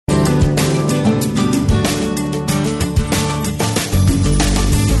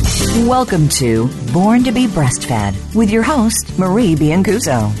Welcome to Born to be Breastfed with your host, Marie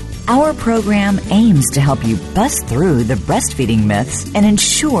Biancuso. Our program aims to help you bust through the breastfeeding myths and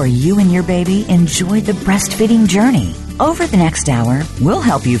ensure you and your baby enjoy the breastfeeding journey. Over the next hour, we'll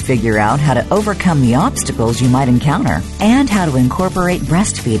help you figure out how to overcome the obstacles you might encounter and how to incorporate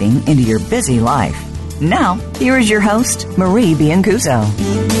breastfeeding into your busy life. Now, here is your host, Marie Biancuso.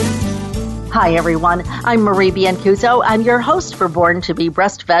 Hi, everyone. I'm Marie Biancuso. I'm your host for Born to be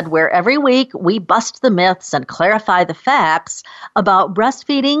Breastfed, where every week we bust the myths and clarify the facts about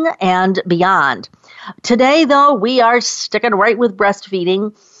breastfeeding and beyond. Today, though, we are sticking right with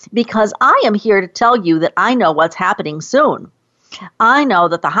breastfeeding because I am here to tell you that I know what's happening soon. I know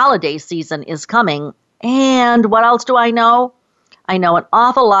that the holiday season is coming. And what else do I know? I know an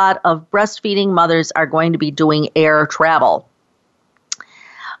awful lot of breastfeeding mothers are going to be doing air travel.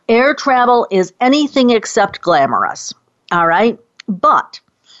 Air travel is anything except glamorous, all right? But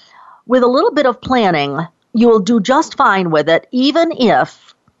with a little bit of planning, you will do just fine with it, even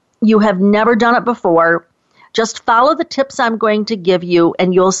if you have never done it before. Just follow the tips I'm going to give you,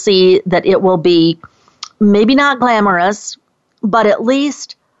 and you'll see that it will be maybe not glamorous, but at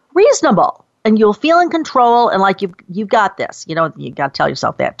least reasonable. And you'll feel in control and like you've got this. You know, you got to tell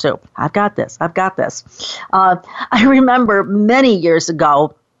yourself that too. I've got this. I remember many years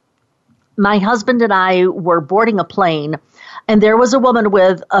ago, my husband and I were boarding a plane, and there was a woman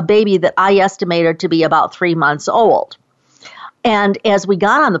with a baby that I estimated to be about 3 months old. And as we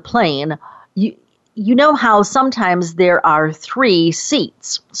got on the plane, you know how sometimes there are 3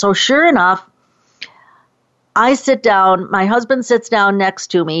 seats. So sure enough, I sit down, my husband sits down next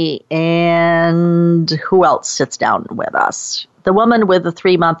to me, and who else sits down with us? The woman with the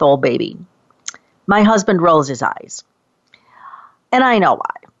 3-month-old baby. My husband rolls his eyes. And I know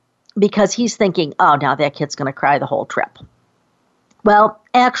why. Because he's thinking, oh, now that kid's going to cry the whole trip. Well,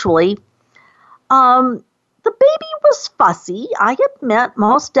 actually, the baby was fussy. I admit,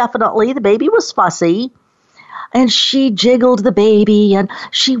 most definitely, the baby was fussy. And she jiggled the baby, and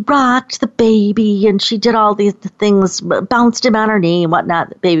she rocked the baby, and she did all these things, bounced him on her knee and whatnot.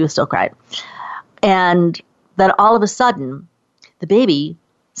 The baby was still crying. And then all of a sudden, the baby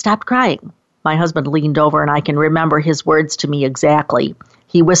stopped crying. My husband leaned over, and I can remember his words to me exactly.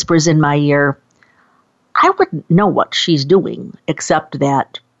 He whispers in my ear, I wouldn't know what she's doing, except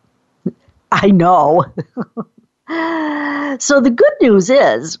that I know. So the good news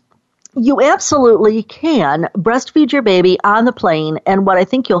is you absolutely can breastfeed your baby on the plane, and what I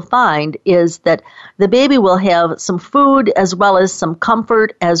think you'll find is that the baby will have some food as well as some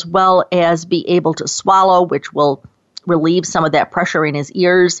comfort, as well as be able to swallow, which will relieve some of that pressure in his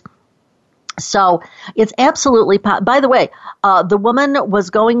ears. So it's absolutely, by the way, the woman was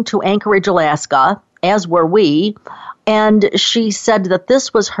going to Anchorage, Alaska, as were we, and she said that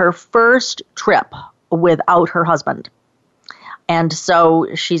this was her first trip without her husband. And so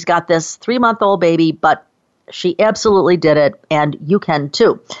she's got this 3-month-old baby, but she absolutely did it, and you can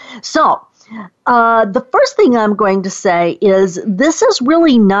too. So the first thing I'm going to say is this is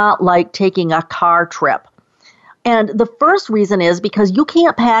really not like taking a car trip. And the first reason is because you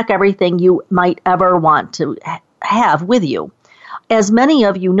can't pack everything you might ever want to have with you. As many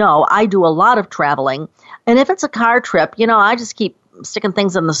of you know, I do a lot of traveling. And if it's a car trip, I just keep sticking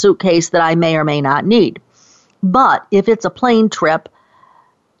things in the suitcase that I may or may not need. But if it's a plane trip,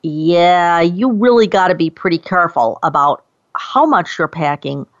 you really got to be pretty careful about how much you're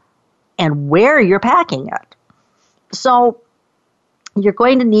packing and where you're packing it. So you're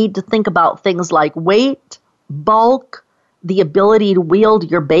going to need to think about things like weight, bulk, the ability to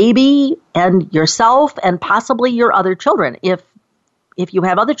wield your baby and yourself and possibly your other children if you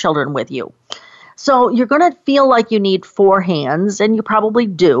have other children with you. So you're going to feel like you need 4 hands, and you probably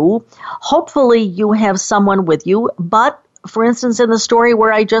do. Hopefully you have someone with you, but for instance, in the story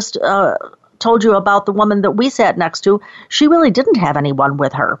where I just told you about the woman that we sat next to, she really didn't have anyone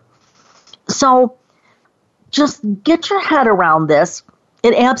with her. So just get your head around this.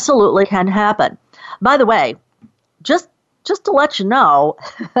 It absolutely can happen. By the way, just to let you know,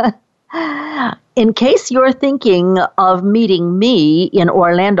 in case you're thinking of meeting me in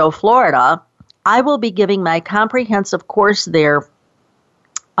Orlando, Florida, I will be giving my comprehensive course there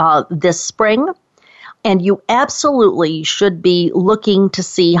this spring, and you absolutely should be looking to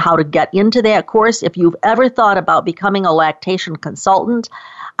see how to get into that course. If you've ever thought about becoming a lactation consultant,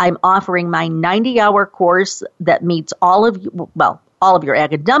 I'm offering my 90-hour course that meets all of your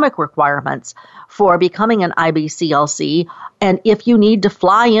academic requirements for becoming an IBCLC. And if you need to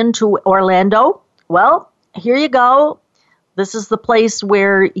fly into Orlando, well, here you go. This is the place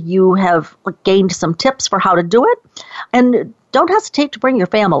where you have gained some tips for how to do it. And don't hesitate to bring your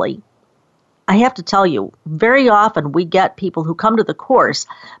family. I have to tell you, very often we get people who come to the course,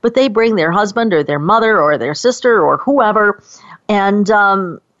 but they bring their husband or their mother or their sister or whoever and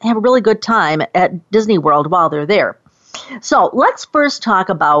have a really good time at Disney World while they're there. So let's first talk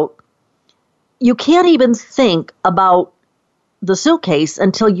about, you can't even think about the suitcase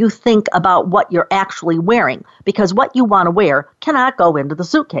until you think about what you're actually wearing, because what you want to wear cannot go into the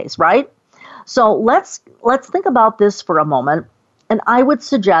suitcase, right? So let's think about this for a moment, and I would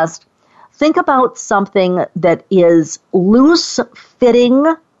suggest think about something that is loose fitting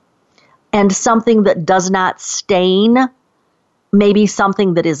and something that does not stain, maybe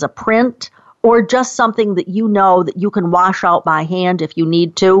something that is a print, or just something that you know that you can wash out by hand if you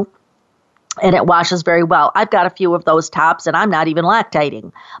need to. And it washes very well. I've got a few of those tops, and I'm not even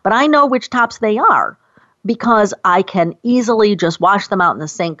lactating. But I know which tops they are because I can easily just wash them out in the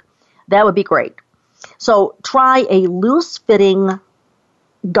sink. That would be great. So try a loose-fitting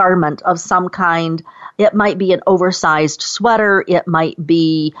garment of some kind. It might be an oversized sweater. It might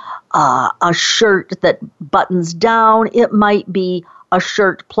be a shirt that buttons down. It might be a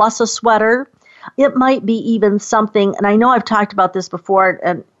shirt plus a sweater. It might be even something, and I know I've talked about this before,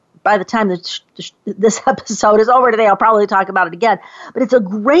 and by the time this episode is over today, I'll probably talk about it again. But it's a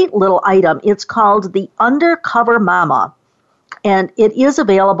great little item. It's called the Undercover Mama, and it is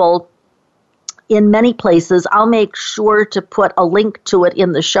available in many places. I'll make sure to put a link to it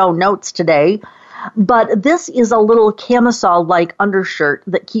in the show notes today. But this is a little camisole-like undershirt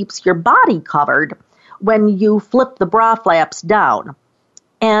that keeps your body covered when you flip the bra flaps down.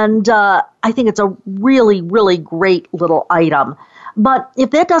 And I think it's a really, really great little item. But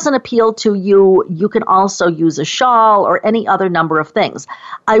if that doesn't appeal to you, you can also use a shawl or any other number of things.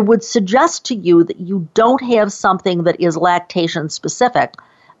 I would suggest to you that you don't have something that is lactation specific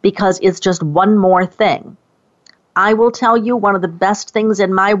because it's just one more thing. I will tell you one of the best things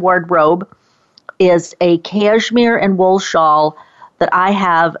in my wardrobe is a cashmere and wool shawl that I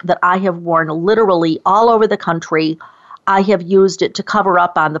have worn literally all over the country. I have used it to cover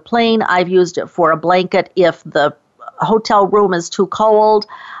up on the plane. I've used it for a blanket if the hotel room is too cold.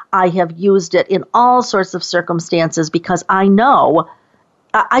 I have used it in all sorts of circumstances because I know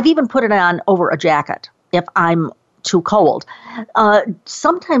I've even put it on over a jacket if I'm too cold.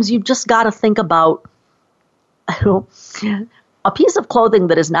 Sometimes you've just got to think about a piece of clothing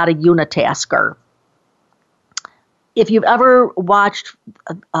that is not a unitasker. If you've ever watched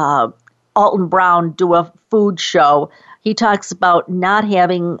Alton Brown do a food show, he talks about not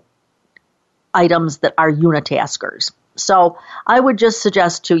having items that are unitaskers. So I would just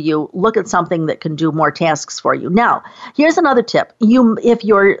suggest to you, look at something that can do more tasks for you. Now, here's another tip. If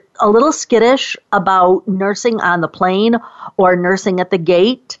you're a little skittish about nursing on the plane or nursing at the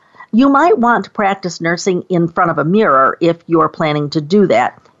gate, you might want to practice nursing in front of a mirror if you're planning to do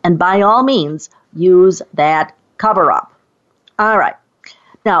that. And by all means, use that cover up. All right.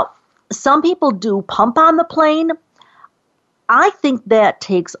 Now, some people do pump on the plane. I think that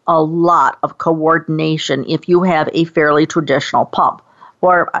takes a lot of coordination if you have a fairly traditional pump,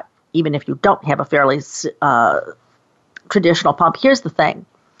 or even if you don't have a fairly traditional pump. Here's the thing.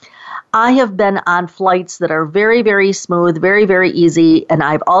 I have been on flights that are very, very smooth, very, very easy, and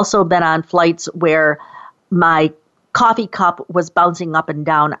I've also been on flights where my coffee cup was bouncing up and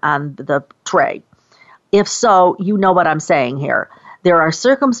down on the tray. If so, you know what I'm saying here. There are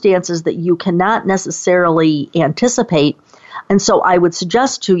circumstances that you cannot necessarily anticipate. And so I would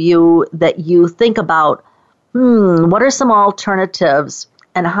suggest to you that you think about, what are some alternatives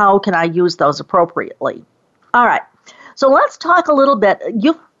and how can I use those appropriately? All right. So let's talk a little bit.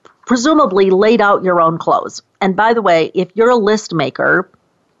 You've presumably laid out your own clothes. And by the way, if you're a list maker,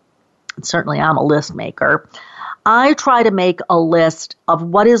 certainly I'm a list maker, I try to make a list of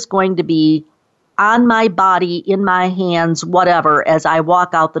what is going to be on my body, in my hands, whatever, as I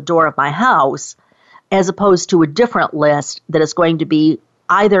walk out the door of my house, as opposed to a different list that is going to be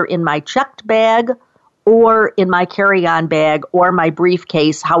either in my checked bag or in my carry-on bag or my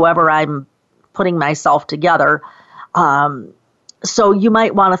briefcase, however I'm putting myself together. So you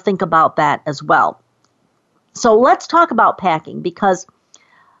might want to think about that as well. So let's talk about packing, because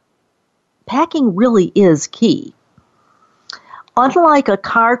packing really is key. Unlike a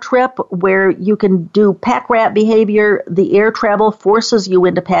car trip where you can do pack rat behavior, the air travel forces you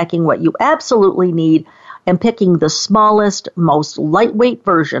into packing what you absolutely need and picking the smallest, most lightweight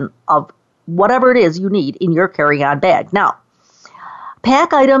version of whatever it is you need in your carry-on bag. Now,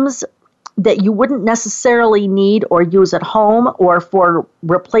 pack items that you wouldn't necessarily need or use at home or for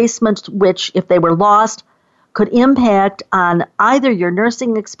replacement, which, if they were lost, could impact on either your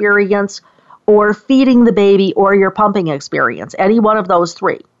nursing experience or feeding the baby or your pumping experience, any one of those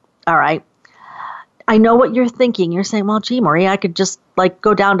three. All right. I know what you're thinking. You're saying, well, gee, Marie, I could just like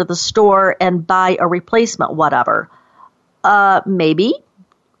go down to the store and buy a replacement, whatever. Maybe,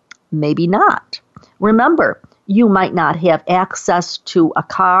 maybe not. Remember, you might not have access to a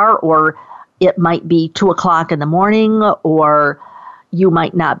car, or it might be 2:00 in the morning, or you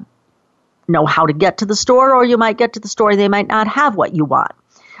might not know how to get to the store, or you might get to the store, they might not have what you want.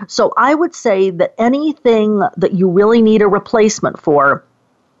 So I would say that anything that you really need a replacement for,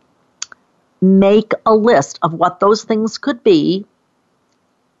 make a list of what those things could be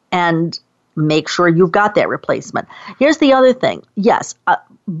and make sure you've got that replacement. Here's the other thing. Yes,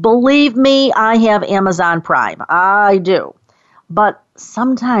 believe me, I have Amazon Prime. I do. But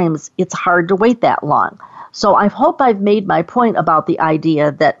sometimes it's hard to wait that long. So I hope I've made my point about the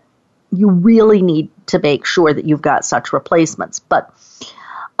idea that you really need to make sure that you've got such replacements. But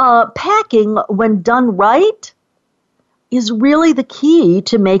packing, when done right, is really the key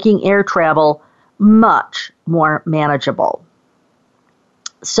to making air travel much more manageable.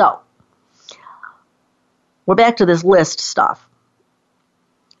 So, we're back to this list stuff.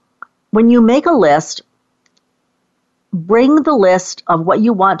 When you make a list, bring the list of what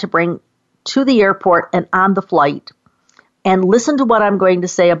you want to bring to the airport and on the flight, and listen to what I'm going to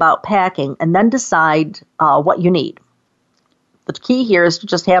say about packing, and then decide what you need. The key here is to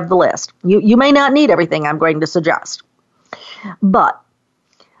just have the list. You may not need everything I'm going to suggest, but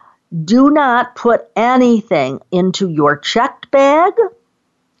do not put anything into your checked bag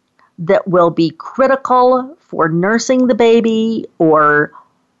that will be critical for nursing the baby, or,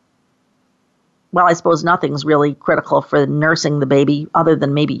 well, I suppose nothing's really critical for nursing the baby other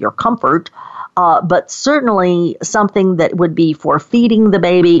than maybe your comfort, but certainly something that would be for feeding the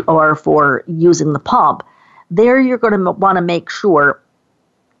baby or for using the pump. There you're going to want to make sure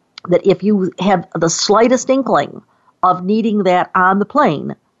that if you have the slightest inkling of needing that on the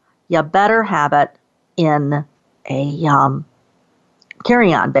plane, you better have it in a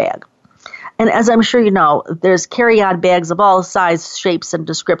carry-on bag. And as I'm sure you know, there's carry-on bags of all sizes, shapes, and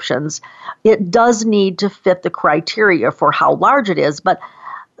descriptions. It does need to fit the criteria for how large it is, but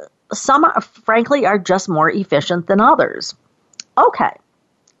some, frankly, are just more efficient than others. Okay,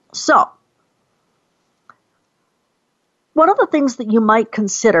 so one of the things that you might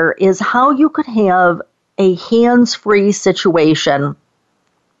consider is how you could have a hands-free situation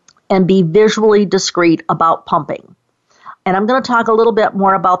and be visually discreet about pumping. And I'm going to talk a little bit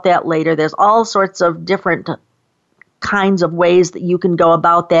more about that later. There's all sorts of different kinds of ways that you can go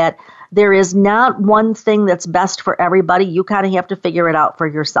about that. There is not one thing that's best for everybody. You kind of have to figure it out for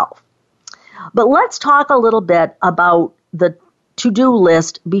yourself. But let's talk a little bit about the to-do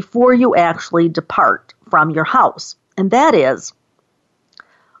list before you actually depart from your house. And that is,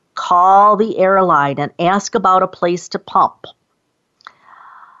 call the airline and ask about a place to pump.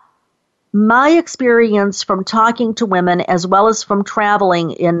 My experience from talking to women as well as from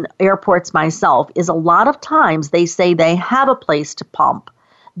traveling in airports myself is a lot of times they say they have a place to pump.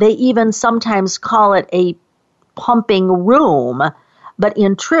 They even sometimes call it a pumping room, but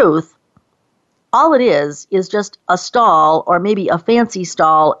in truth, all it is just a stall or maybe a fancy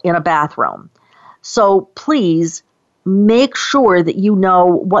stall in a bathroom. So please make sure that you know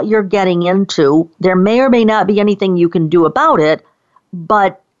what you're getting into. There may or may not be anything you can do about it,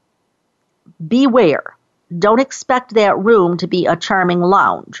 but beware. Don't expect that room to be a charming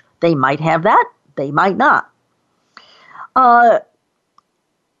lounge. They might have that. They might not.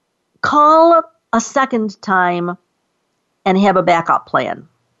 Call a second time and have a backup plan.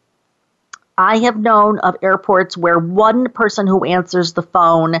 I have known of airports where one person who answers the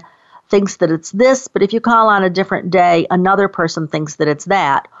phone thinks that it's this, but if you call on a different day, another person thinks that it's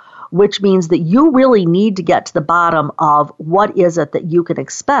that, which means that you really need to get to the bottom of what is it that you can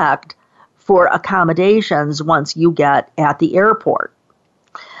expect for accommodations once you get at the airport.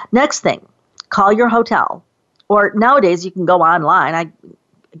 Next thing, call your hotel. Or nowadays you can go online. I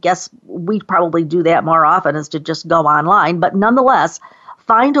guess we probably do that more often, is to just go online, but nonetheless,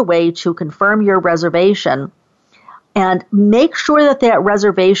 find a way to confirm your reservation and make sure that that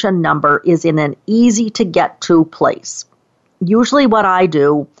reservation number is in an easy to get to place. Usually what I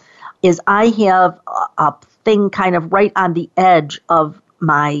do is I have a thing kind of right on the edge of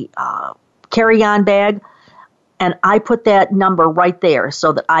my carry-on bag, and I put that number right there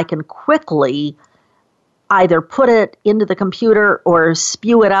so that I can quickly either put it into the computer or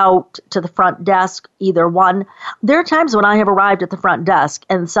spew it out to the front desk, either one. There are times when I have arrived at the front desk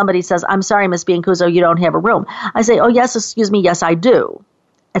and somebody says, "I'm sorry, Miss Biancuso, you don't have a room." I say, "Oh, yes, excuse me, yes, I do."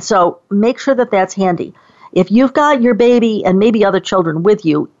 And so make sure that that's handy. If you've got your baby and maybe other children with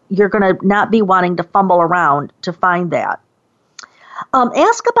you, you're going to not be wanting to fumble around to find that.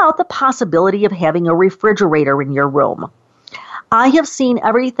 Ask about the possibility of having a refrigerator in your room. I have seen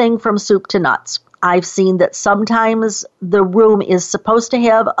everything from soup to nuts. I've seen that sometimes the room is supposed to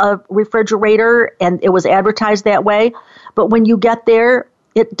have a refrigerator and it was advertised that way, but when you get there,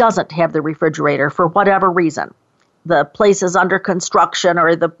 it doesn't have the refrigerator for whatever reason. The place is under construction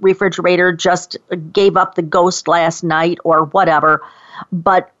or the refrigerator just gave up the ghost last night or whatever.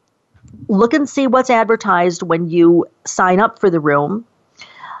 But look and see what's advertised when you sign up for the room.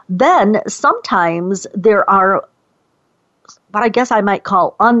 Then sometimes there are what I guess I might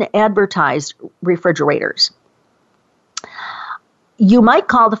call unadvertised refrigerators. You might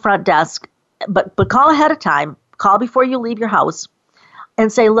call the front desk, but call ahead of time. Call before you leave your house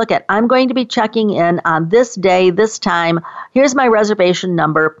and say, look, I'm going to be checking in on this day, this time. Here's my reservation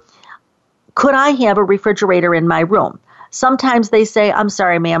number. Could I have a refrigerator in my room? Sometimes they say, I'm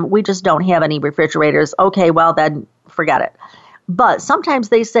sorry, ma'am, we just don't have any refrigerators. Okay, well, then forget it. But sometimes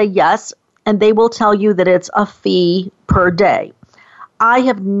they say yes, and they will tell you that it's a fee per day. I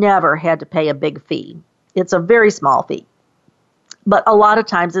have never had to pay a big fee. It's a very small fee. But a lot of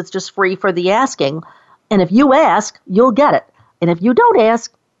times it's just free for the asking. And if you ask, you'll get it. And if you don't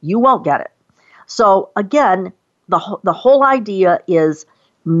ask, you won't get it. So again, the whole idea is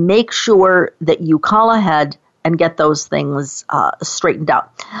make sure that you call ahead and get those things straightened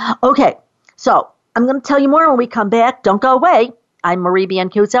out. Okay, so I'm going to tell you more when we come back. Don't go away. I'm Marie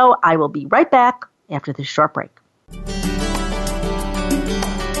Biancuzzo. I will be right back after this short break.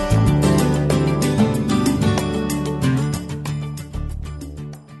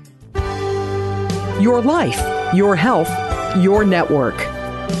 Your life, your health, your network.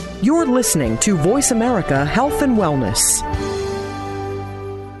 You're listening to Voice America Health and Wellness.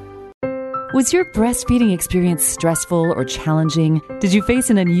 Was your breastfeeding experience stressful or challenging? Did you face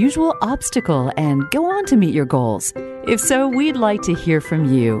an unusual obstacle and go on to meet your goals? If so, we'd like to hear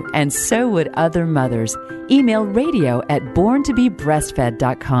from you, and so would other mothers. Email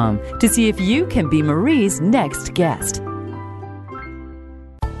radio@borntobebreastfed.com to see if you can be Marie's next guest.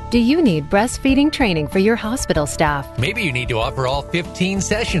 Do you need breastfeeding training for your hospital staff? Maybe you need to offer all 15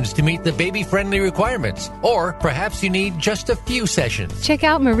 sessions to meet the baby-friendly requirements. Or perhaps you need just a few sessions. Check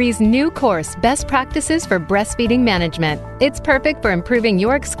out Marie's new course, Best Practices for Breastfeeding Management. It's perfect for improving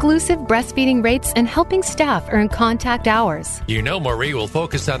your exclusive breastfeeding rates and helping staff earn contact hours. You know Marie will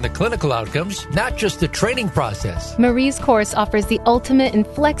focus on the clinical outcomes, not just the training process. Marie's course offers the ultimate in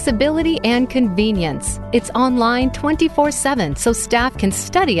flexibility and convenience. It's online 24/7, so staff can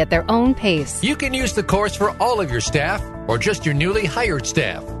study at their own pace. You can use the course for all of your staff or just your newly hired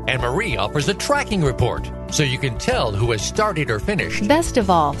staff. And Marie offers a tracking report, so you can tell who has started or finished. Best of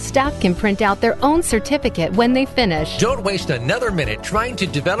all, staff can print out their own certificate when they finish. Don't waste another minute trying to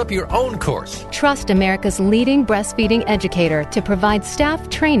develop your own course. Trust America's leading breastfeeding educator to provide staff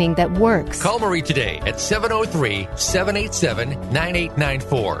training that works. Call Marie today at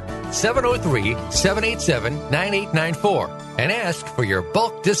 703-787-9894. 703-787-9894 and ask for your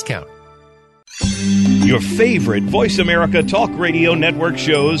bulk discount. Your favorite Voice America Talk Radio Network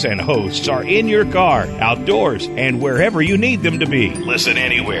shows and hosts are in your car, outdoors, and wherever you need them to be. Listen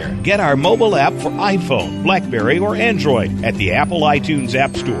anywhere. Get our mobile app for iPhone, BlackBerry, or Android at the Apple iTunes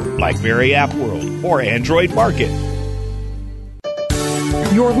App Store, BlackBerry App World, or Android Market.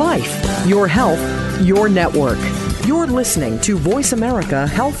 Your life, your health, your network. You're listening to Voice America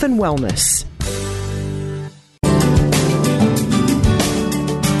Health and Wellness.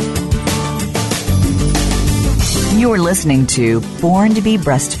 You're listening to Born to be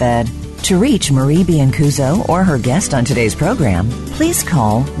Breastfed. To reach Marie Biancuzzo or her guest on today's program, please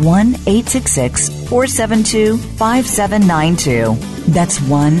call 1-866-472-5792. That's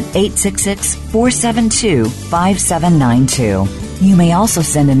 1-866-472-5792. You may also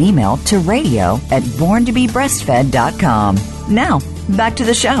send an email to radio@borntobebreastfed.com. Now, back to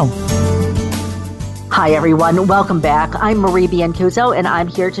the show. Hi, everyone. Welcome back. I'm Marie Biancuzzo, and I'm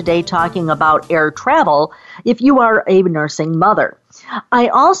here today talking about air travel if you are a nursing mother. I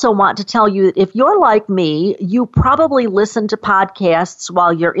also want to tell you that if you're like me, you probably listen to podcasts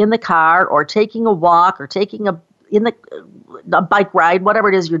while you're in the car or taking a walk or taking a bike ride, whatever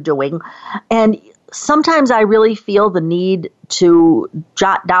it is you're doing. And sometimes I really feel the need to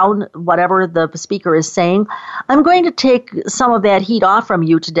jot down whatever the speaker is saying. I'm going to take some of that heat off from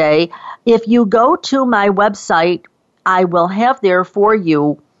you today. If you go to my website, I will have there for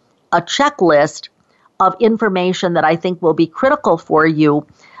you a checklist of information that I think will be critical for you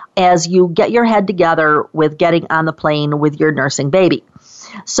as you get your head together with getting on the plane with your nursing baby.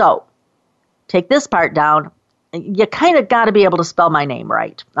 So, take this part down. You kind of got to be able to spell my name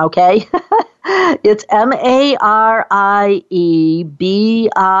right, okay? It's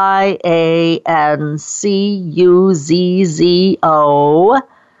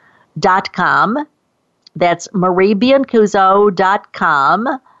MarieBiancuzzo.com. That's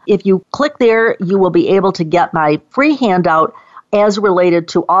MarieBiancuzzo.com. If you click there, you will be able to get my free handout as related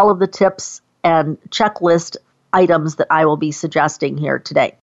to all of the tips and checklist items that I will be suggesting here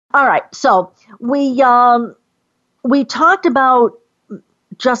today. All right, so we talked about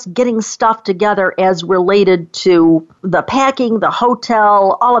just getting stuff together as related to the packing, the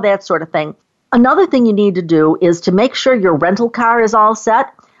hotel, all of that sort of thing. Another thing you need to do is to make sure your rental car is all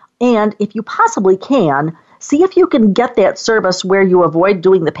set, and if you possibly can, see if you can get that service where you avoid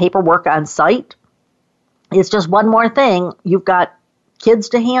doing the paperwork on site. It's just one more thing. You've got kids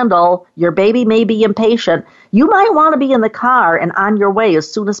to handle. Your baby may be impatient. You might want to be in the car and on your way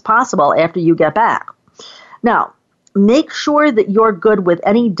as soon as possible after you get back. Now, make sure that you're good with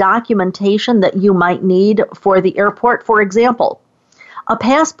any documentation that you might need for the airport. For example, a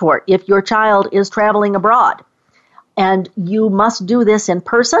passport if your child is traveling abroad. And you must do this in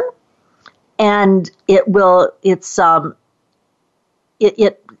person, and it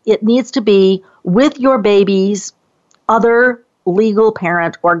needs to be with your baby's other legal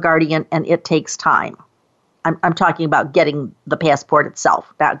parent or guardian, and it takes time. I'm talking about getting the passport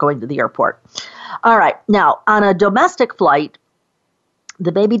itself, not going to the airport. All right. Now, on a domestic flight,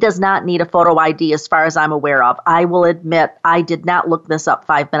 the baby does not need a photo ID as far as I'm aware of. I will admit I did not look this up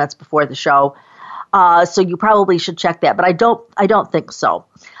 5 minutes before the show, so you probably should check that, but I don't think so.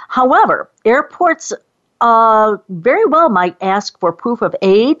 However, airports very well might ask for proof of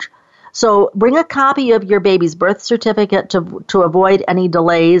age, so bring a copy of your baby's birth certificate to avoid any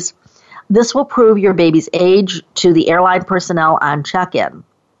delays. This will prove your baby's age to the airline personnel on check-in.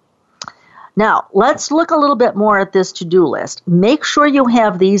 Now, let's look a little bit more at this to-do list. Make sure you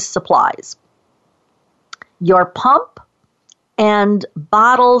have these supplies: your pump and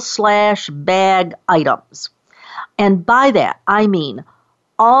bottle/bag items. And by that, I mean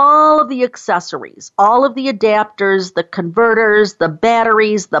all of the accessories, all of the adapters, the converters, the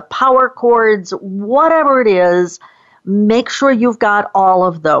batteries, the power cords, whatever it is, make sure you've got all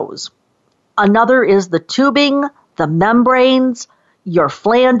of those. Another is the tubing, the membranes, your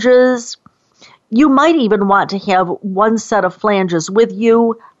flanges. You might even want to have one set of flanges with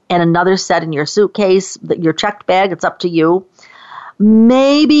you and another set in your suitcase, your checked bag. It's up to you.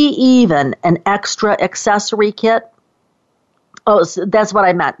 Maybe even an extra accessory kit. Oh, so that's what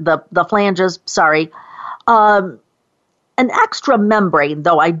I meant. The flanges, sorry. An extra membrane,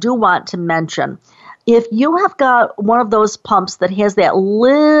 though, I do want to mention. If you have got one of those pumps that has that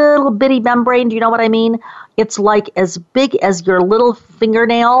little bitty membrane, do you know what I mean? It's like as big as your little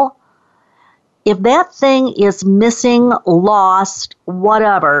fingernail. If that thing is missing, lost,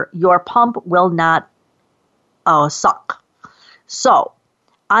 whatever, your pump will not suck. So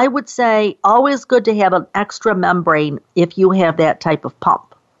I would say always good to have an extra membrane if you have that type of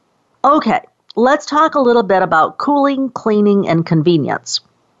pump. Okay, let's talk a little bit about cooling, cleaning, and convenience.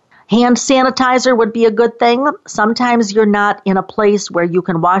 Hand sanitizer would be a good thing. Sometimes you're not in a place where you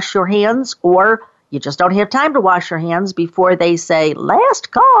can wash your hands, or you just don't have time to wash your hands before they say,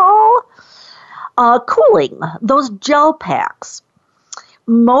 last call. Cooling, those gel packs.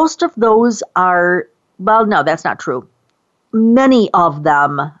 Most of those are, well, no, that's not true. Many of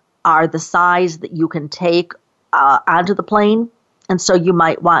them are the size that you can take onto the plane, and so you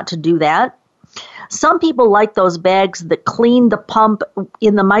might want to do that. Some people like those bags that clean the pump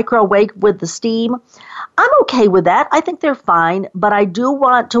in the microwave with the steam. I'm okay with that. I think they're fine, but I do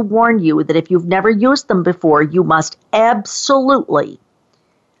want to warn you that if you've never used them before, you must absolutely,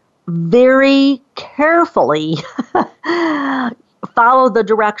 very carefully follow the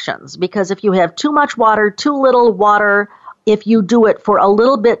directions, because if you have too much water, too little water, if you do it for a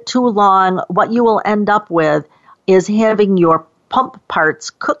little bit too long, what you will end up with is having your pump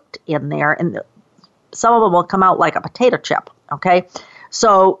parts cooked in there, and some of them will come out like a potato chip, okay?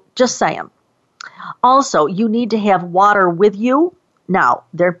 So just saying. Also, you need to have water with you. Now,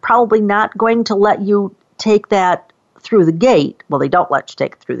 they're probably not going to let you take that through the gate. Well, they don't let you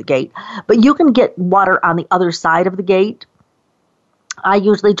take it through the gate, but you can get water on the other side of the gate. I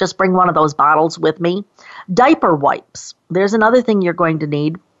usually just bring one of those bottles with me. Diaper wipes. There's another thing you're going to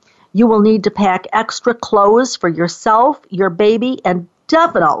need. You will need to pack extra clothes for yourself, your baby, and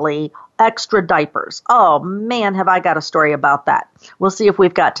definitely extra diapers. Oh, man, have I got a story about that. We'll see if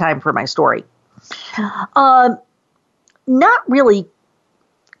we've got time for my story. Not really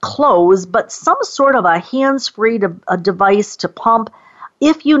clothes, but some sort of a hands-free device to pump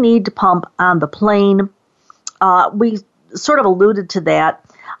if you need to pump on the plane. We sort of alluded to that.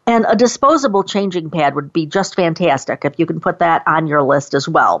 And a disposable changing pad would be just fantastic if you can put that on your list as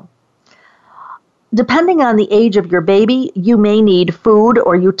well. Depending on the age of your baby, you may need food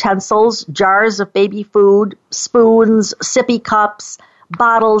or utensils, jars of baby food, spoons, sippy cups,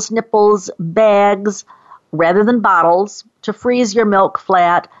 bottles, nipples, bags, rather than bottles, to freeze your milk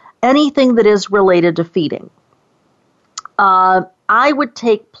flat, anything that is related to feeding. I would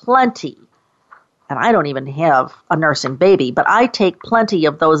take plenty, and I don't even have a nursing baby, but I take plenty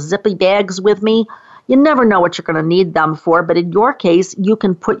of those zippy bags with me. You never know what you're going to need them for, but in your case, you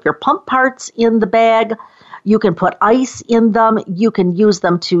can put your pump parts in the bag, you can put ice in them, you can use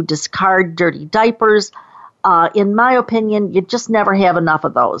them to discard dirty diapers. In my opinion, you just never have enough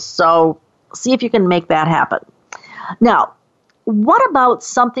of those, so see if you can make that happen. Now, what about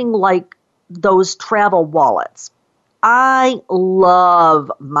something like those travel wallets? I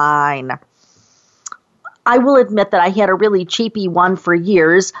love mine. I will admit that I had a really cheapy one for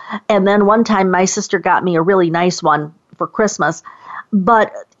years, and then one time my sister got me a really nice one for Christmas.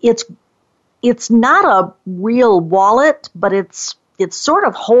 But it's not a real wallet, but it sort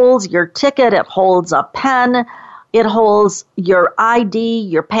of holds your ticket, it holds a pen, it holds your ID,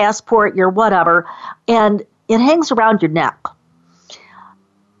 your passport, your whatever, and it hangs around your neck.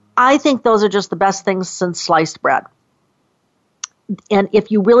 I think those are just the best things since sliced bread. And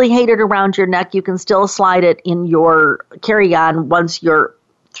if you really hate it around your neck, you can still slide it in your carry-on once you're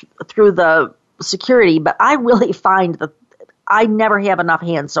through the security. But I really find that I never have enough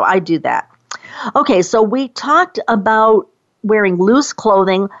hands, so I do that. Okay, so we talked about wearing loose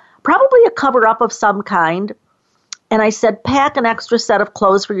clothing, probably a cover-up of some kind. And I said pack an extra set of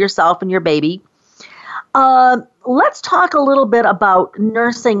clothes for yourself and your baby. Let's talk a little bit about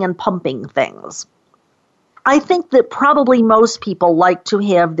nursing and pumping things. I think that probably most people like to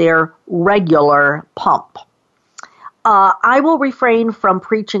have their regular pump. I will refrain from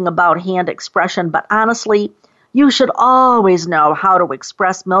preaching about hand expression, but honestly, you should always know how to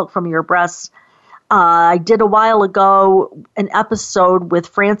express milk from your breasts. I did a while ago an episode with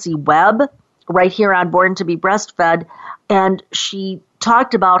Francie Webb right here on Born to be Breastfed, and she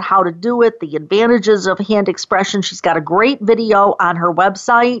talked about how to do it, the advantages of hand expression. She's got a great video on her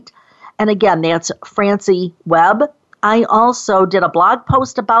website. And again, that's Francie Webb. I also did a blog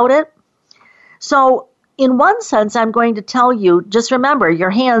post about it. So in one sense, I'm going to tell you, just remember,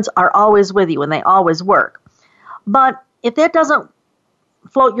 your hands are always with you and they always work. But if that doesn't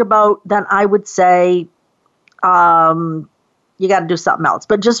float your boat, then I would say you got to do something else.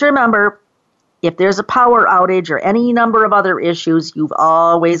 But just remember, if there's a power outage or any number of other issues, you've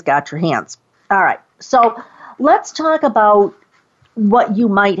always got your hands. All right, so let's talk about what you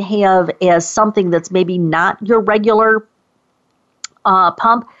might have as something that's maybe not your regular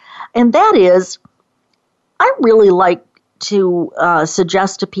pump. And that is, I really like to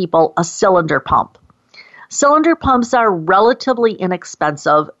suggest to people a cylinder pump. Cylinder pumps are relatively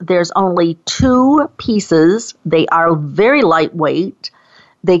inexpensive. There's only 2 pieces. They are very lightweight.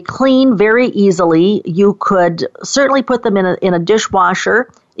 They clean very easily. You could certainly put them in a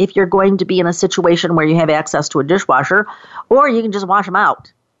dishwasher if you're going to be in a situation where you have access to a dishwasher, or you can just wash them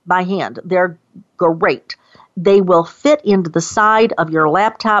out by hand. They're great. They will fit into the side of your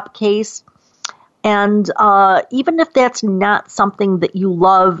laptop case. And even if that's not something that you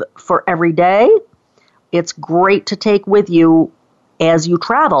love for every day, it's great to take with you as you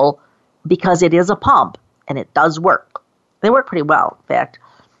travel because it is a pump and it does work. They work pretty well, in fact.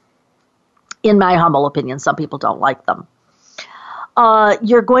 In my humble opinion, some people don't like them.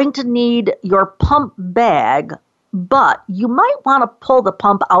 You're going to need your pump bag, but you might want to pull the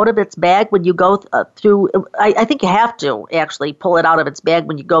pump out of its bag when you go through. I think you have to actually pull it out of its bag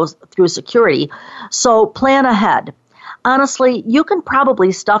when you go through security. So plan ahead. Honestly, you can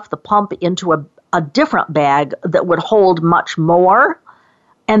probably stuff the pump into a different bag that would hold much more,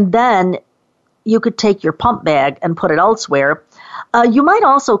 and then you could take your pump bag and put it elsewhere. You might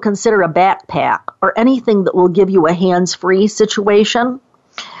also consider a backpack or anything that will give you a hands-free situation.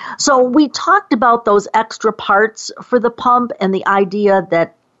 So we talked about those extra parts for the pump and the idea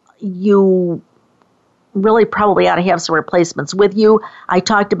that you really probably ought to have some replacements with you. I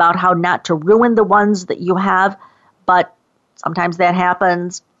talked about how not to ruin the ones that you have, but sometimes that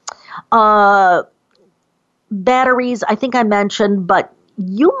happens. Batteries, I think I mentioned, but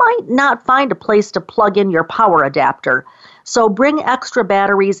you might not find a place to plug in your power adapter. So bring extra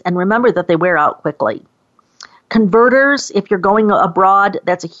batteries and remember that they wear out quickly. Converters, if you're going abroad,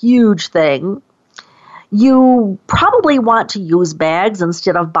 that's a huge thing. You probably want to use bags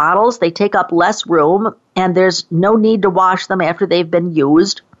instead of bottles. They take up less room and there's no need to wash them after they've been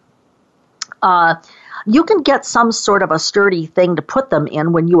used. You can get some sort of a sturdy thing to put them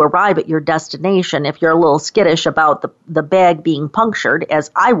in when you arrive at your destination if you're a little skittish about the bag being punctured,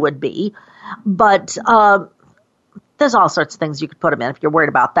 as I would be. But there's all sorts of things you could put them in if you're worried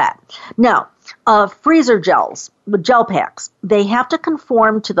about that. Now, freezer gels, gel packs, they have to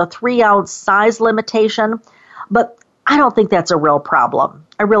conform to the 3-ounce size limitation, but I don't think that's a real problem.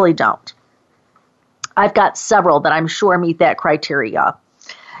 I really don't. I've got several that I'm sure meet that criteria.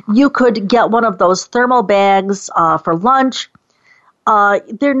 You could get one of those thermal bags for lunch.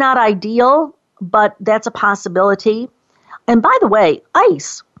 They're not ideal, but that's a possibility. And by the way,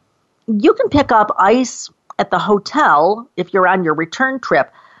 ice. You can pick up ice at the hotel if you're on your return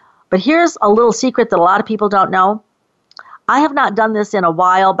trip. But here's a little secret that a lot of people don't know. I have not done this in a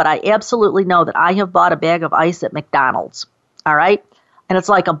while, but I absolutely know that I have bought a bag of ice at McDonald's. All right? And it's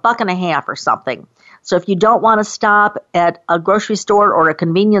like $1.50 or something. So if you don't want to stop at a grocery store or a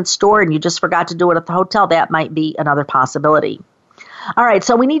convenience store and you just forgot to do it at the hotel, that might be another possibility. All right,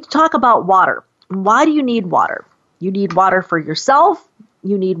 so we need to talk about water. Why do you need water? You need water for yourself.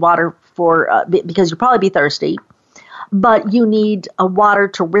 You need water for because you'll probably be thirsty. But you need water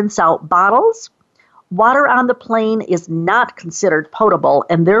to rinse out bottles. Water on the plane is not considered potable,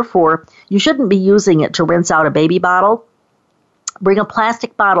 and therefore you shouldn't be using it to rinse out a baby bottle. Bring a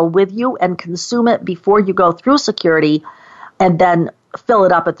plastic bottle with you and consume it before you go through security, and then fill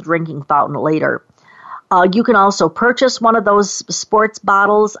it up at the drinking fountain later. You can also purchase one of those sports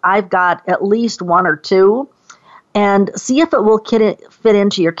bottles. I've got at least one or two, and see if it will fit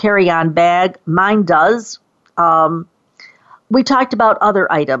into your carry-on bag. Mine does. We talked about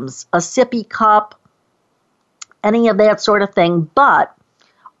other items, a sippy cup, any of that sort of thing. But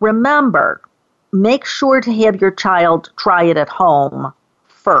remember, make sure to have your child try it at home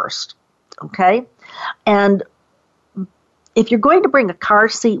first, okay? And if you're going to bring a car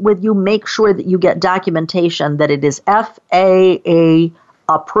seat with you, make sure that you get documentation that it is FAA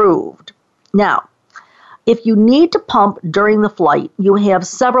approved. Now, if you need to pump during the flight, you have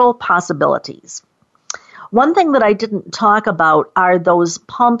several possibilities. One thing that I didn't talk about are those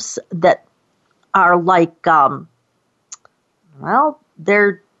pumps that are like,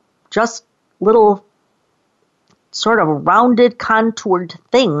 they're just little sort of rounded, contoured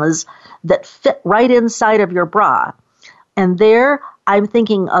things that fit right inside of your bra. And there, I'm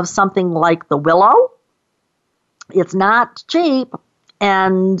thinking of something like the Willow. It's not cheap,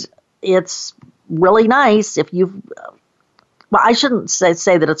 and it's really nice if you've... Well, I shouldn't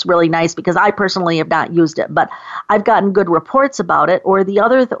say that it's really nice because I personally have not used it, but I've gotten good reports about it. Or the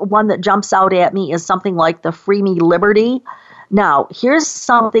other one that jumps out at me is something like the Free Me Liberty. Now, here's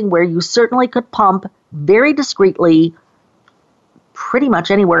something where you certainly could pump very discreetly pretty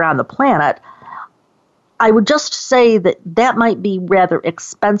much anywhere on the planet. I would just say that might be rather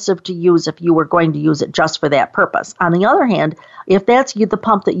expensive to use if you were going to use it just for that purpose. On the other hand, if that's the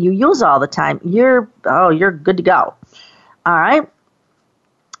pump that you use all the time, you're good to go. All right.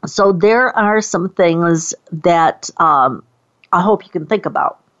 So there are some things that I hope you can think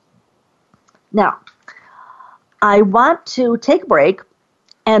about. Now, I want to take a break,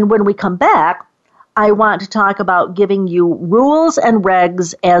 and when we come back, I want to talk about giving you rules and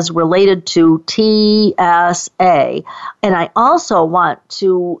regs as related to TSA. And I also want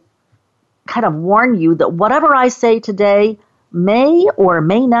to kind of warn you that whatever I say today may or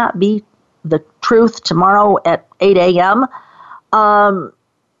may not be the truth tomorrow at 8 a.m.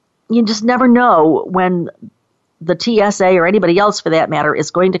 You just never know when the TSA or anybody else for that matter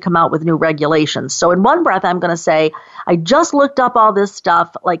is going to come out with new regulations. So in one breath, I'm going to say, I just looked up all this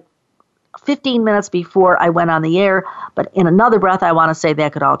stuff like 15 minutes before I went on the air, but in another breath, I want to say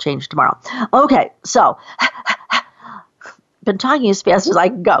that could all change tomorrow. Okay, so been talking as fast as I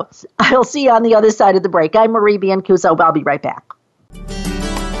can go. I'll see you on the other side of the break. I'm Marie Biancuso. I'll be right back.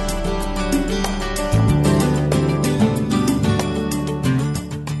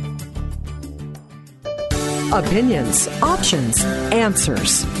 Opinions, options,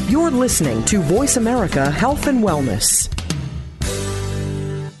 answers. You're listening to Voice America Health and Wellness.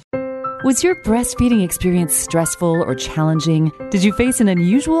 Was your breastfeeding experience stressful or challenging? Did you face an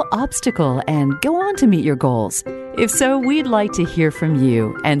unusual obstacle and go on to meet your goals? If so, we'd like to hear from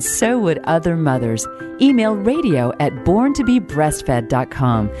you, and so would other mothers. Email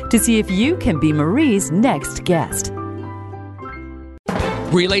radio@borntobebreastfed.com to see if you can be Marie's next guest.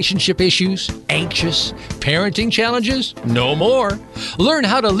 Relationship issues? Anxious? Parenting challenges? No more. Learn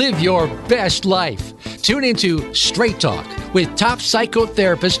how to live your best life. Tune into Straight Talk with top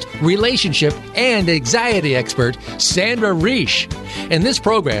psychotherapist, relationship, and anxiety expert Sandra Reish. In this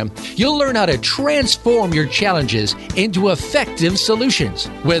program, you'll learn how to transform your challenges into effective solutions,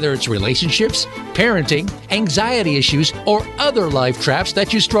 whether it's relationships, parenting, anxiety issues, or other life traps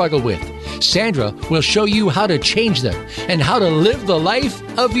that you struggle with. Sandra will show you how to change them and how to live the life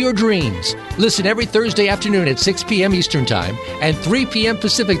of your dreams. Listen every Thursday afternoon at 6 p.m. Eastern Time and 3 p.m.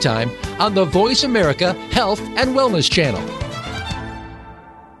 Pacific Time on the Voice America Health and Wellness Channel.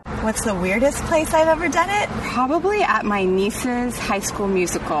 What's the weirdest place I've ever done it? Probably at my niece's high school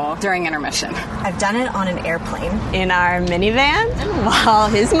musical during intermission. I've done it on an airplane. In our minivan while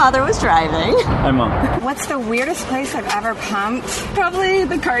his mother was driving. Hi, Mom. What's the weirdest place I've ever pumped? Probably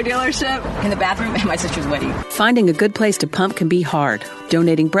the car dealership. In the bathroom at my sister's wedding. Finding a good place to pump can be hard.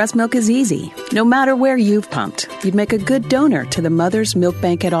 Donating breast milk is easy. No matter where you've pumped, you'd make a good donor to the Mother's Milk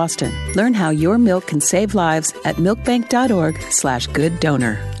Bank at Austin. Learn how your milk can save lives at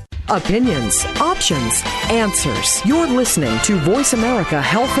milkbank.org/gooddonor. Opinions, options, answers. You're listening to Voice America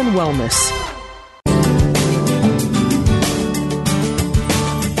Health and Wellness.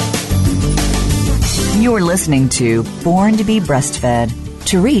 You're listening to Born to be Breastfed.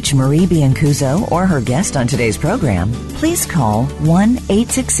 To reach Marie Biancuzzo or her guest on today's program, please call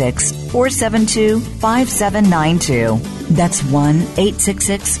 1-866-472-5792. That's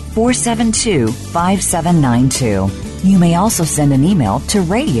 1-866-472-5792. You may also send an email to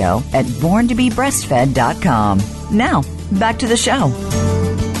radio@borntobebreastfed.com. Now, back to the show.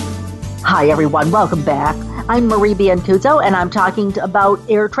 Hi, everyone. Welcome back. I'm Marie Biancuzzo, and I'm talking about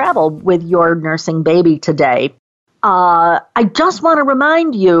air travel with your nursing baby today. I just want to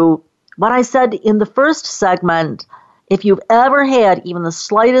remind you what I said in the first segment. If you've ever had even the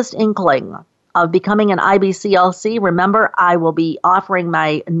slightest inkling of becoming an IBCLC, remember, I will be offering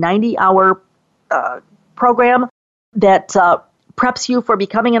my 90-hour program that preps you for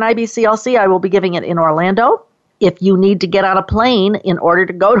becoming an IBCLC. I will be giving it in Orlando. If you need to get on a plane in order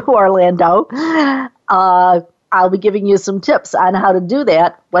to go to Orlando, I'll be giving you some tips on how to do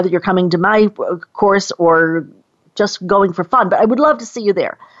that, whether you're coming to my course or just going for fun. But I would love to see you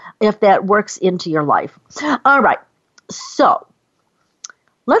there if that works into your life. All right. So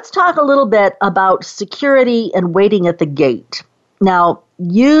let's talk a little bit about security and waiting at the gate. Now,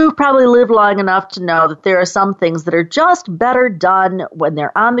 you probably lived long enough to know that there are some things that are just better done when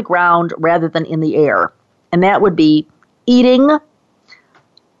they're on the ground rather than in the air. And that would be eating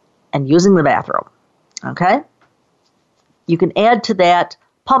and using the bathroom. Okay? You can add to that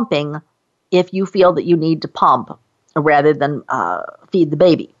pumping if you feel that you need to pump rather than feed the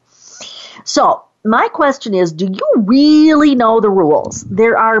baby. So my question is, do you really know the rules?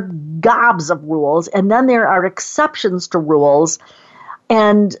 There are gobs of rules, and then there are exceptions to rules.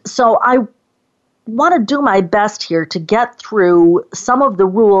 And so I want to do my best here to get through some of the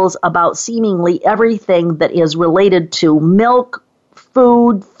rules about seemingly everything that is related to milk,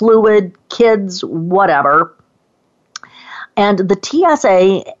 food, fluid, kids, whatever. And the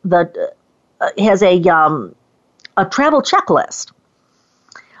TSA has a travel checklist.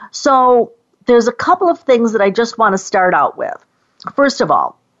 So there's a couple of things that I just want to start out with. First of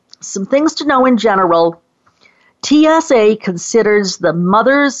all, some things to know in general. TSA considers the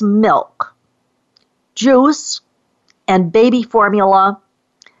mother's milk, juice, and baby formula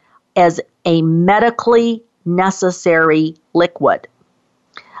as a medically necessary liquid.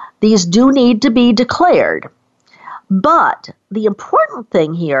 These do need to be declared. But the important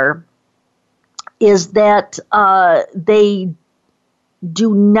thing here is that they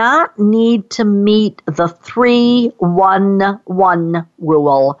do not need to meet the 3-1-1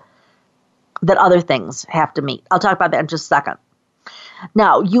 rule that other things have to meet. I'll talk about that in just a second.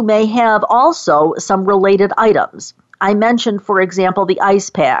 Now, you may have also some related items. I mentioned, for example, the ice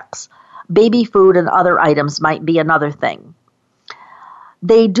packs. Baby food and other items might be another thing.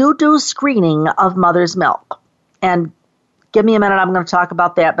 They do screening of mother's milk. And give me a minute, I'm going to talk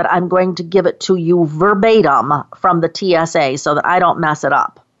about that, but I'm going to give it to you verbatim from the TSA so that I don't mess it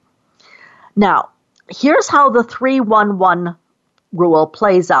up. Now, here's how the 3-1-1 rule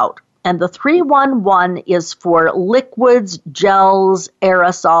plays out. And the 3-1-1 is for liquids, gels,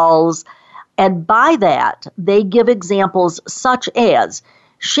 aerosols, and by that, they give examples such as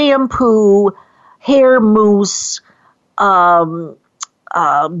shampoo, hair mousse, deodorant,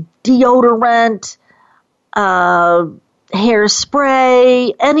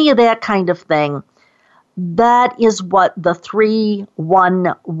 hairspray, any of that kind of thing. That is what the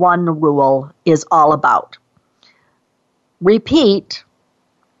 3-1-1 rule is all about. Repeat,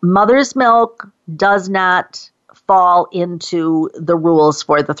 mother's milk does not fall into the rules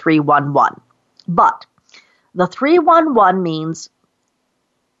for the 3-1-1. But The 311 means,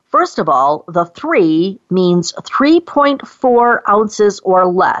 first of all, the 3 means 3.4 ounces or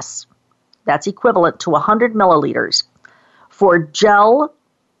less. That's equivalent to 100 milliliters for gel,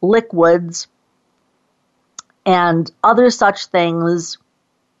 liquids, and other such things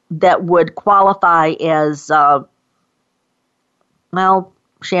that would qualify as,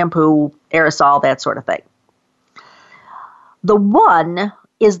 shampoo, aerosol, that sort of thing. The 1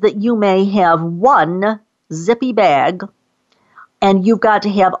 is that you may have one zippy bag, and you've got to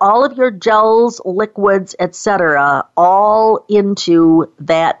have all of your gels, liquids, etc., all into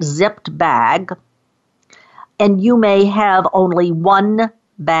that zipped bag, and you may have only one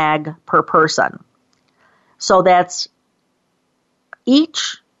bag per person. So that's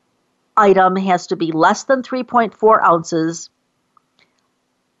each item has to be less than 3.4 ounces.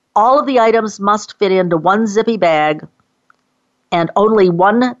 All of the items must fit into one zippy bag, and only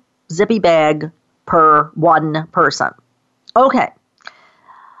one zippy bag per one person. Okay.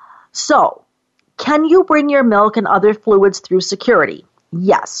 So, can you bring your milk and other fluids through security?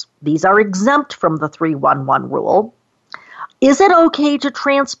 Yes. These are exempt from the 311 rule. Is it okay to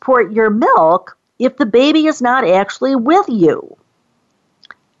transport your milk if the baby is not actually with you?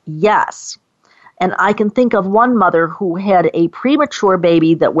 Yes. And I can think of one mother who had a premature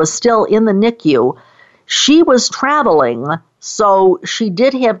baby that was still in the NICU. She was traveling, so she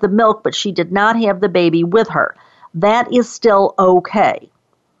did have the milk, but she did not have the baby with her. That is still okay.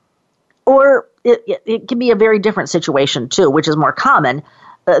 Or it can be a very different situation, too, which is more common.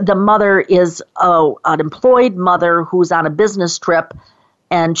 The mother is an employed mother who's on a business trip,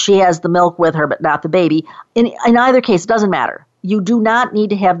 and she has the milk with her, but not the baby. In either case, it doesn't matter. You do not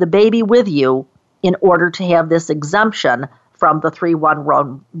need to have the baby with you in order to have this exemption from the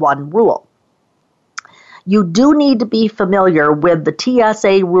 311 rule. You do need to be familiar with the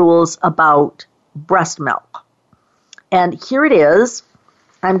TSA rules about breast milk. And here it is.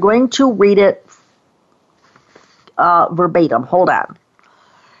 I'm going to read it verbatim. Hold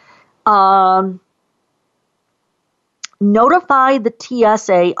on. Notify the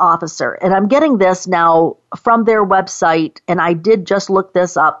TSA officer. And I'm getting this now from their website, and I did just look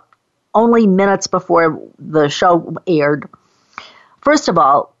this up only minutes before the show aired. First of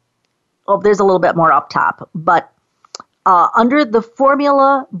all, there's a little bit more up top, but under the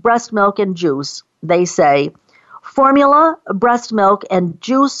formula, breast milk, and juice, they say, formula, breast milk, and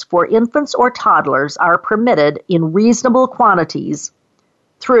juice for infants or toddlers are permitted in reasonable quantities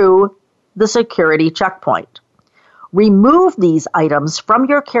through the security checkpoint. Remove these items from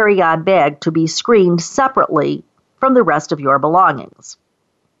your carry-on bag to be screened separately from the rest of your belongings.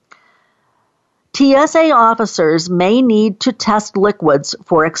 TSA officers may need to test liquids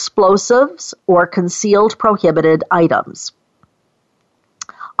for explosives or concealed prohibited items.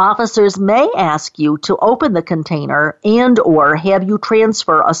 Officers may ask you to open the container and or have you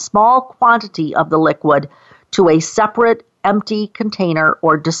transfer a small quantity of the liquid to a separate empty container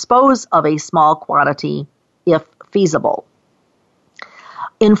or dispose of a small quantity if feasible.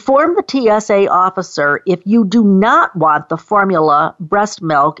 Inform the TSA officer if you do not want the formula, breast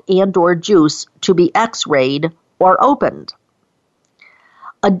milk, and or juice to be x-rayed or opened.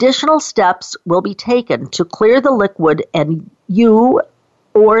 Additional steps will be taken to clear the liquid, and you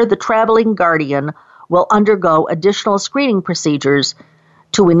or the traveling guardian will undergo additional screening procedures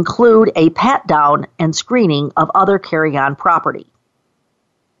to include a pat-down and screening of other carry-on property.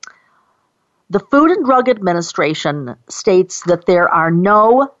 The Food and Drug Administration states that there are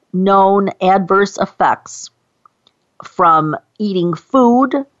no known adverse effects from eating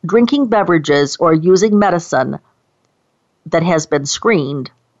food, drinking beverages, or using medicine that has been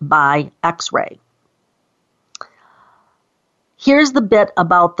screened by X-ray. Here's the bit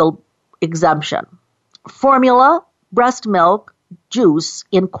about the exemption. Formula, breast milk, juice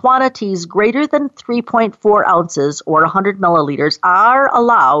in quantities greater than 3.4 ounces or 100 milliliters are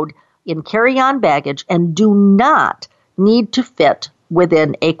allowed in carry-on baggage and do not need to fit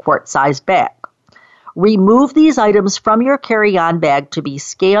within a quart-sized bag. Remove these items from your carry-on bag to be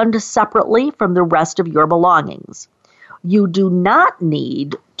scanned separately from the rest of your belongings. You do not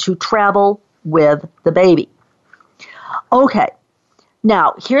need to travel with the baby. Okay,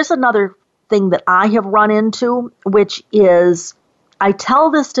 now here's another thing that I have run into, which is I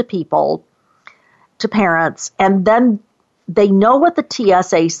tell this to people, to parents, and then they know what the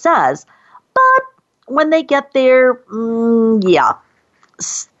TSA says, but when they get there,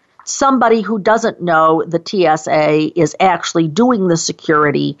 somebody who doesn't know the TSA is actually doing the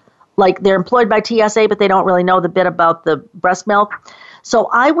security, like they're employed by TSA, but they don't really know the bit about the breast milk. So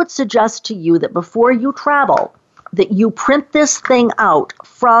I would suggest to you that before you travel, that you print this thing out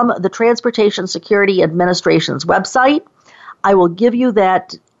from the Transportation Security Administration's website. I will give you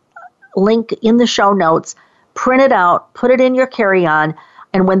that link in the show notes. Print it out, put it in your carry-on,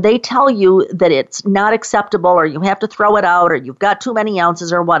 and when they tell you that it's not acceptable or you have to throw it out or you've got too many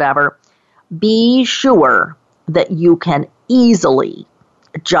ounces or whatever, be sure that you can easily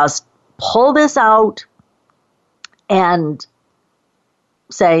just pull this out and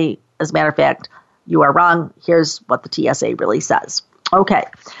say, as a matter of fact, you are wrong. Here's what the TSA really says. Okay.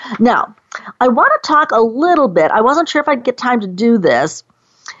 Now, I want to talk a little bit. I wasn't sure if I'd get time to do this.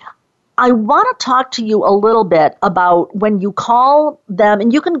 I want to talk to you a little bit about when you call them,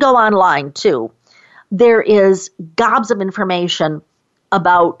 and you can go online too. There is gobs of information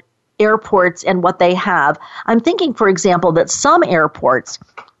about airports and what they have. I'm thinking, for example, that some airports,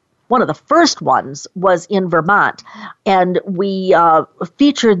 one of the first ones was in Vermont, and we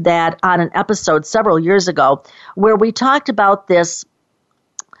featured that on an episode several years ago where we talked about this.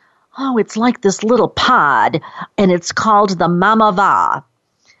 Oh, it's like this little pod, and it's called the Mama Va.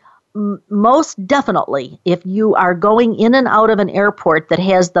 Most definitely, if you are going in and out of an airport that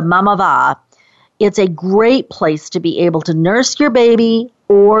has the Mama Va, it's a great place to be able to nurse your baby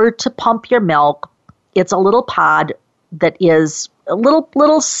or to pump your milk. It's a little pod that is a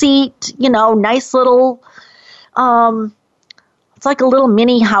little seat, nice little, it's like a little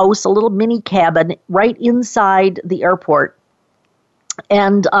mini house, a little mini cabin right inside the airport.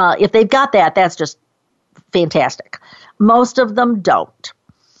 And if they've got that, that's just fantastic. Most of them don't.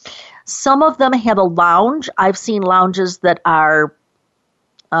 Some of them have a lounge. I've seen lounges that are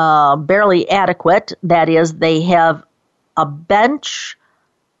barely adequate. That is, they have a bench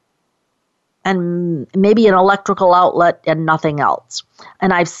and maybe an electrical outlet and nothing else.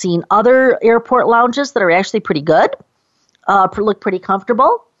 And I've seen other airport lounges that are actually pretty good, look pretty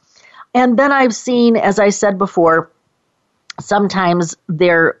comfortable. And then I've seen, as I said before, sometimes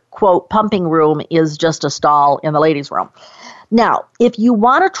their, quote, pumping room is just a stall in the ladies' room. Now, if you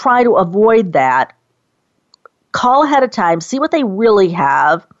want to try to avoid that, call ahead of time, see what they really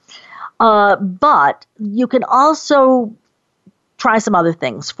have. But you can also try some other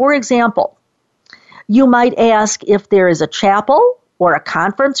things. For example, you might ask if there is a chapel or a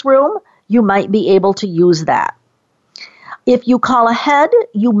conference room. You might be able to use that. If you call ahead,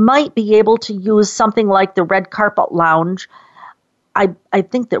 you might be able to use something like the red carpet lounge. I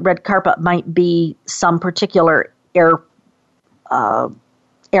think that red carpet might be some particular airlines,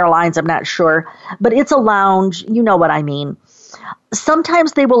 I'm not sure, but it's a lounge, you know what I mean.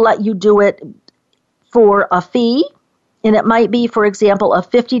 Sometimes they will let you do it for a fee, and it might be, for example, a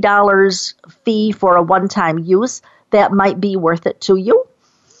 $50 fee for a one-time use. That might be worth it to you.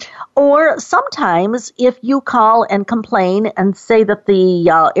 Or sometimes if you call and complain and say that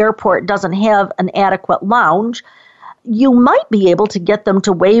the airport doesn't have an adequate lounge, you might be able to get them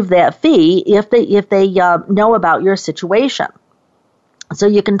to waive that fee if they know about your situation. So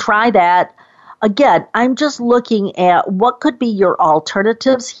you can try that. Again, I'm just looking at what could be your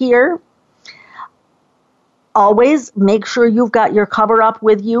alternatives here. Always make sure you've got your cover up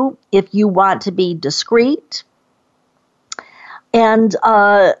with you if you want to be discreet. And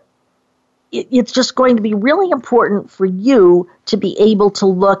it's just going to be really important for you to be able to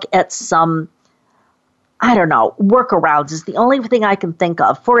look at some, workarounds is the only thing I can think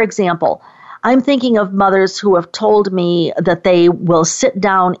of. For example, I'm thinking of mothers who have told me that they will sit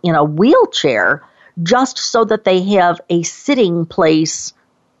down in a wheelchair just so that they have a sitting place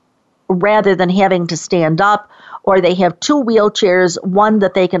rather than having to stand up, or they have two wheelchairs, one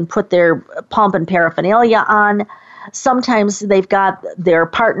that they can put their pump and paraphernalia on. Sometimes they've got their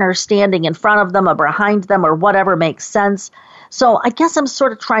partner standing in front of them or behind them or whatever makes sense. So I guess I'm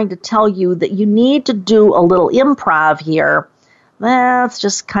sort of trying to tell you that you need to do a little improv here. That's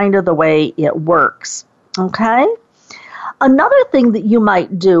just kind of the way it works. Okay? Another thing that you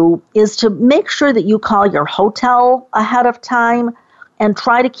might do is to make sure that you call your hotel ahead of time and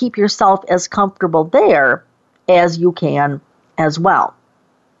try to keep yourself as comfortable there as you can as well.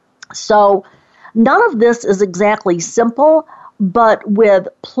 So none of this is exactly simple, but with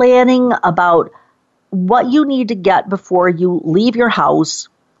planning about what you need to get before you leave your house,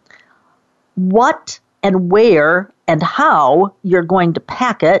 what and where and how you're going to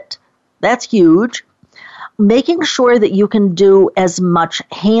pack it, that's huge. Making sure that you can do as much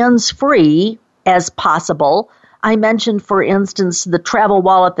hands-free as possible. I mentioned, for instance, the travel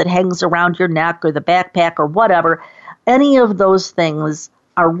wallet that hangs around your neck or the backpack or whatever. Any of those things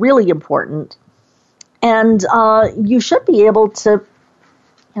are really important. And you should be able to,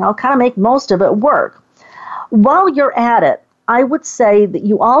 kind of make most of it work. While you're at it, I would say that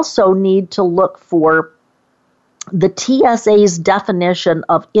you also need to look for the TSA's definition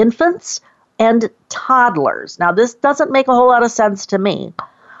of infants and toddlers. Now, this doesn't make a whole lot of sense to me,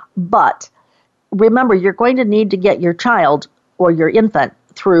 but remember, you're going to need to get your child or your infant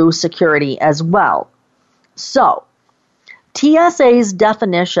through security as well. So, TSA's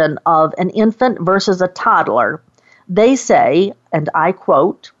definition of an infant versus a toddler, they say, and I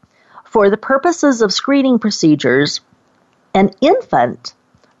quote, "For the purposes of screening procedures, an infant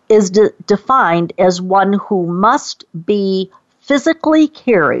is defined as one who must be physically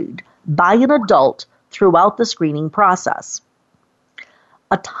carried by an adult throughout the screening process.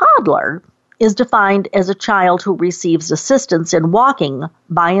 A toddler is defined as a child who receives assistance in walking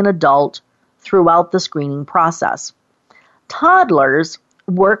by an adult throughout the screening process. Toddlers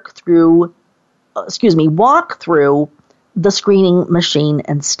walk through the screening machine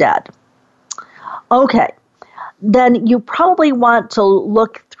instead." Okay, then you probably want to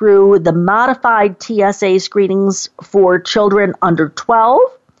look through the modified TSA screenings for children under 12.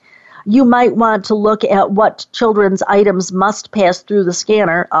 You might want to look at what children's items must pass through the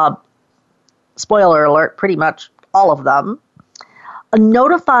scanner. Spoiler alert, pretty much all of them.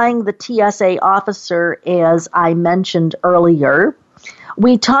 Notifying the TSA officer, as I mentioned earlier.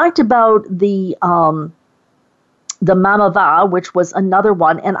 We talked about the Mama Va, which was another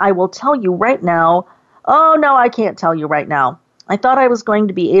one, and I will tell you right now. Oh, no, I can't tell you right now. I thought I was going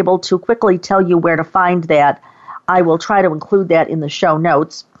to be able to quickly tell you where to find that. I will try to include that in the show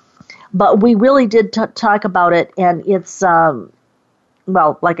notes. But we really did talk about it, and it's,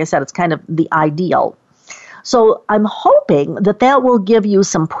 well, like I said, it's kind of the ideal. So I'm hoping that will give you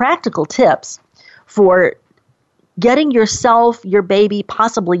some practical tips for getting yourself, your baby,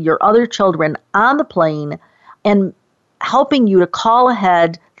 possibly your other children on the plane and helping you to call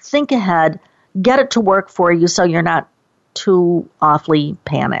ahead, think ahead, get it to work for you so you're not too awfully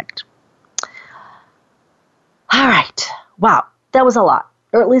panicked. All right. Wow. That was a lot,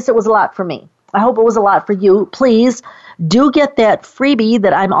 or at least it was a lot for me. I hope it was a lot for you. Please do get that freebie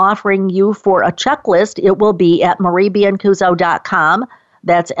that I'm offering you for a checklist. It will be at mariebiancuzzo.com.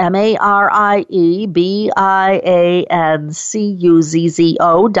 That's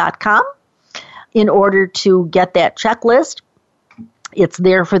MarieBiancuzzo.com. In order to get that checklist, it's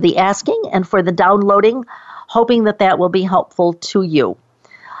there for the asking and for the downloading, hoping that will be helpful to you.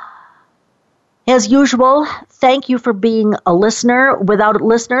 As usual, thank you for being a listener. Without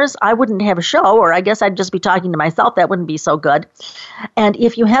listeners, I wouldn't have a show, or I guess I'd just be talking to myself. That wouldn't be so good. And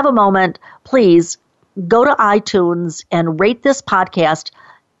if you have a moment, please go to iTunes and rate this podcast.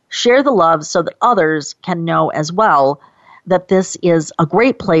 Share the love so that others can know as well that this is a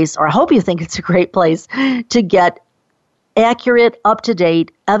great place, or I hope you think it's a great place, to get accurate,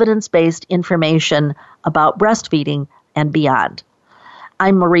 up-to-date, evidence-based information about breastfeeding and beyond.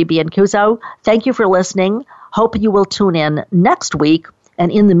 I'm Marie Biancuzzo. Thank you for listening. Hope you will tune in next week.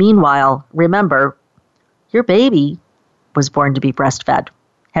 And in the meanwhile, remember, your baby was born to be breastfed.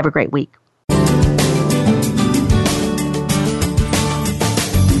 Have a great week.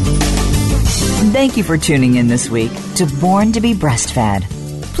 Thank you for tuning in this week to Born to be Breastfed.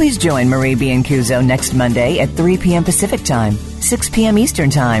 Please join Marie Biancuzzo next Monday at 3 p.m. Pacific Time, 6 p.m. Eastern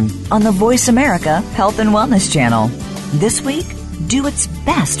Time on the Voice America Health and Wellness Channel. This week, do what's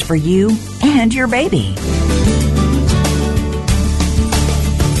best for you and your baby.